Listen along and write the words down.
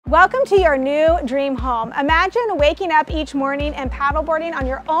Welcome to your new dream home. Imagine waking up each morning and paddleboarding on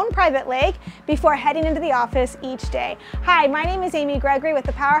your own private lake before heading into the office each day. Hi, my name is Amy Gregory with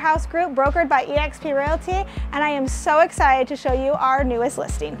the Powerhouse Group, brokered by eXp Realty, and I am so excited to show you our newest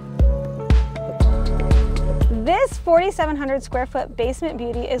listing. This 4,700 square foot basement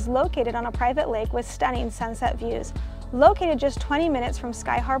beauty is located on a private lake with stunning sunset views. Located just 20 minutes from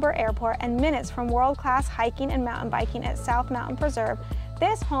Sky Harbor Airport and minutes from world-class hiking and mountain biking at South Mountain Preserve,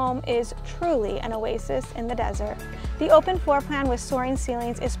 this home is truly an oasis in the desert. The open floor plan with soaring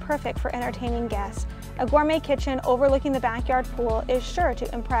ceilings is perfect for entertaining guests. A gourmet kitchen overlooking the backyard pool is sure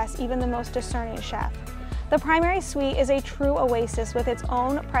to impress even the most discerning chef. The primary suite is a true oasis with its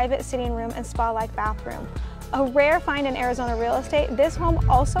own private sitting room and spa-like bathroom. A rare find in Arizona real estate, this home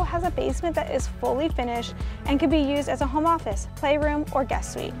also has a basement that is fully finished and can be used as a home office, playroom, or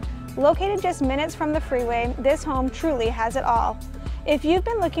guest suite. Located just minutes from the freeway, this home truly has it all. If you've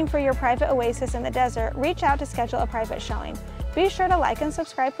been looking for your private oasis in the desert, reach out to schedule a private showing. Be sure to like and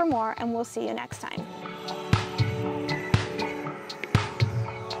subscribe for more, and we'll see you next time.